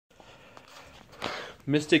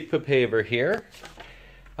Mystic Papaver here.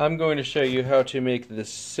 I'm going to show you how to make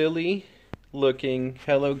this silly looking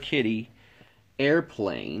Hello Kitty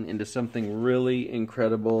airplane into something really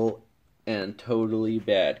incredible and totally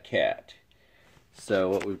bad cat. So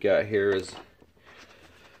what we've got here is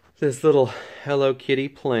this little Hello Kitty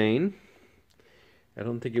plane. I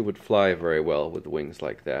don't think it would fly very well with wings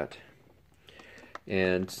like that.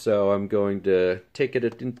 And so I'm going to take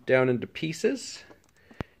it down into pieces,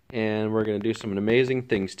 and we're going to do some amazing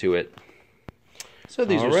things to it. So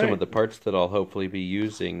these are some of the parts that I'll hopefully be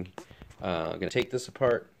using. I'm going to take this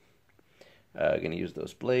apart. I'm going to use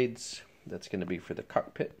those blades. That's going to be for the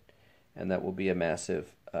cockpit, and that will be a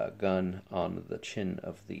massive gun on the chin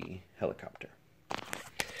of the helicopter.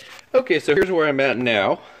 Okay, so here's where I'm at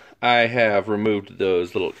now. I have removed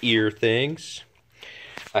those little ear things.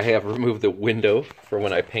 I have removed the window for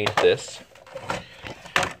when I paint this.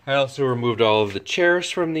 I also removed all of the chairs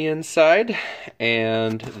from the inside,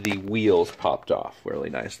 and the wheels popped off really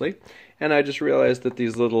nicely. And I just realized that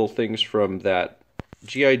these little things from that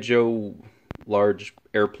G.I. Joe large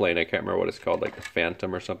airplane, I can't remember what it's called, like a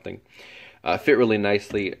Phantom or something, fit really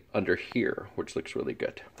nicely under here, which looks really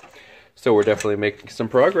good. So we're definitely making some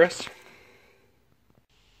progress.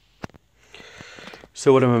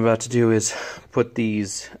 So what I'm about to do is put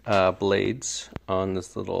these blades on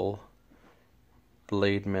this little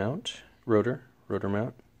blade mount, rotor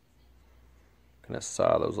mount. I'm gonna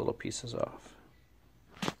saw those little pieces off.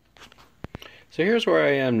 So here's where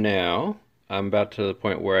I am now. I'm about to the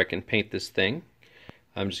point where I can paint this thing.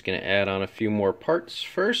 I'm just gonna add on a few more parts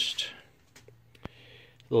first.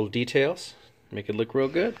 Little details, make it look real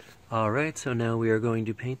good. Alright, so now we are going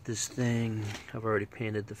to paint this thing. I've already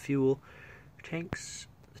painted the fuel tanks,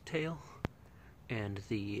 the tail, and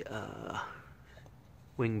the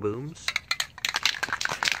wing booms.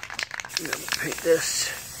 I'm going to paint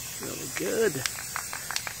this really good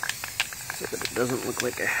so that it doesn't look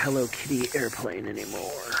like a Hello Kitty airplane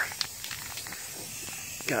anymore.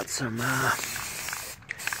 Got some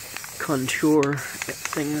contour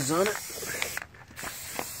things on it.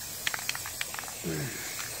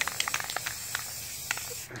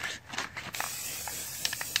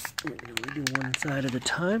 I'm going to do one side at a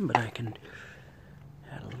time, but I can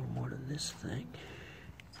add a little more to this thing.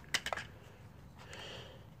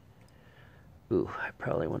 Ooh, I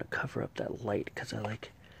probably want to cover up that light because I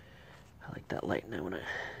like that light and I want to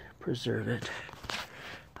preserve it.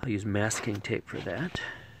 I'll use masking tape for that.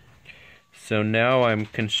 So now I'm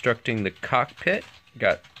constructing the cockpit.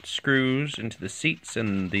 Got screws into the seats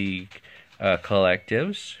and the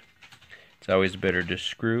collectives. It's always better to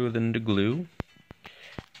screw than to glue.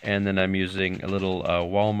 And then I'm using a little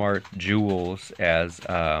Walmart jewels as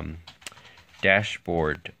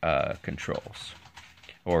dashboard controls,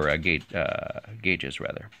 or gauges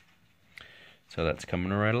rather. So that's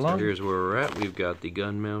coming right along. So here's where we're at. We've got the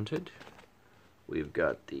gun mounted. We've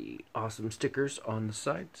got the awesome stickers on the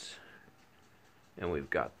sides. And we've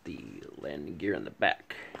got the landing gear in the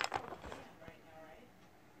back.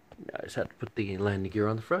 Now I just have to put the landing gear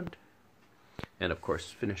on the front. And of course,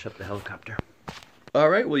 finish up the helicopter.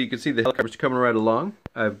 Alright, well you can see the helicopter's coming right along.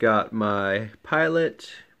 I've got my pilot,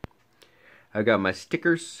 I've got my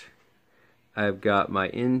stickers, I've got my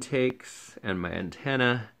intakes and my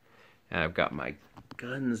antenna, and I've got my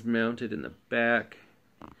guns mounted in the back,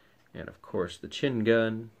 and of course the chin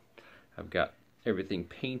gun. I've got everything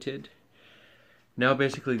painted. Now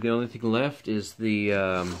basically the only thing left is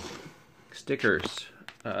the stickers.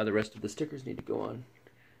 The rest of the stickers need to go on.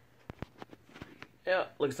 Yeah,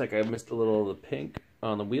 looks like I missed a little of the pink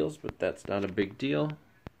on the wheels, but that's not a big deal.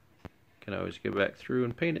 Can always go back through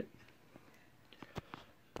and paint it.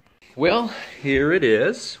 Well, here it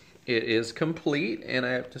is. It is complete, and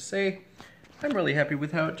I have to say, I'm really happy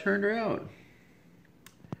with how it turned out.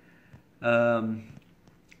 The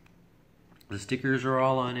stickers are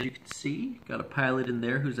all on, as you can see. Got a pilot in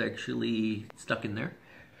there who's actually stuck in there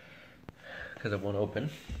because it won't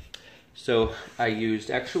open. So I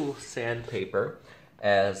used actual sandpaper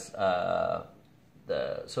as so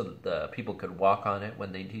that the people could walk on it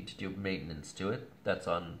when they need to do maintenance to it. That's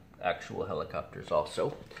on actual helicopters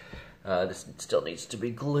also. This still needs to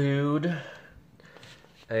be glued.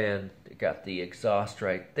 And it got the exhaust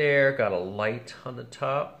right there. Got a light on the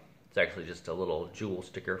top. It's actually just a little jewel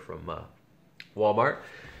sticker from Walmart.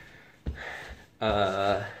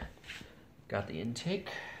 Got the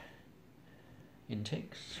intakes.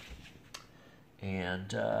 And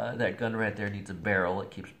that gun right there needs a barrel. It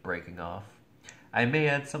keeps breaking off. I may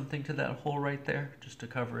add something to that hole right there just to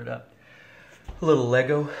cover it up. A little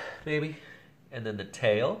Lego, maybe. And then the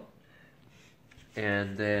tail.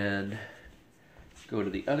 And then go to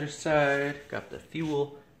the other side. Got the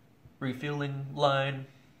fuel refueling line.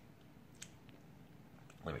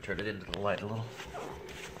 Let me turn it into the light a little.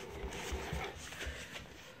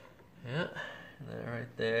 Yeah, right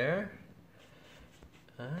there.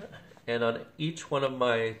 And on each one of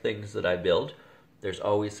my things that I build, there's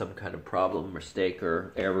always some kind of problem, mistake,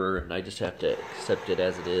 or error, and I just have to accept it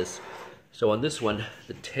as it is. So on this one,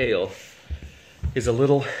 the tail is a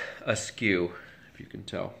little askew, if you can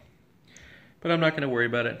tell. But I'm not going to worry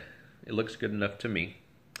about it. It looks good enough to me.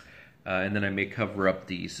 And then I may cover up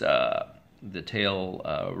these, the tail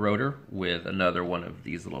rotor with another one of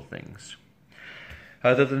these little things.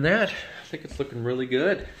 Other than that, I think it's looking really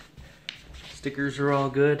good. Stickers are all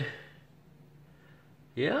good.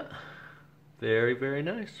 Yeah, very, very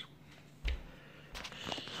nice.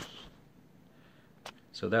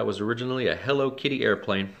 So that was originally a Hello Kitty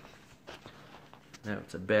airplane. Now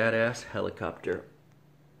it's a badass helicopter.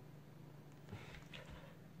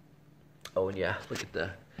 Oh, and yeah, look at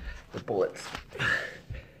the bullets.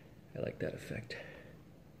 I like that effect.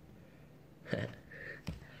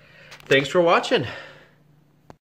 Thanks for watching.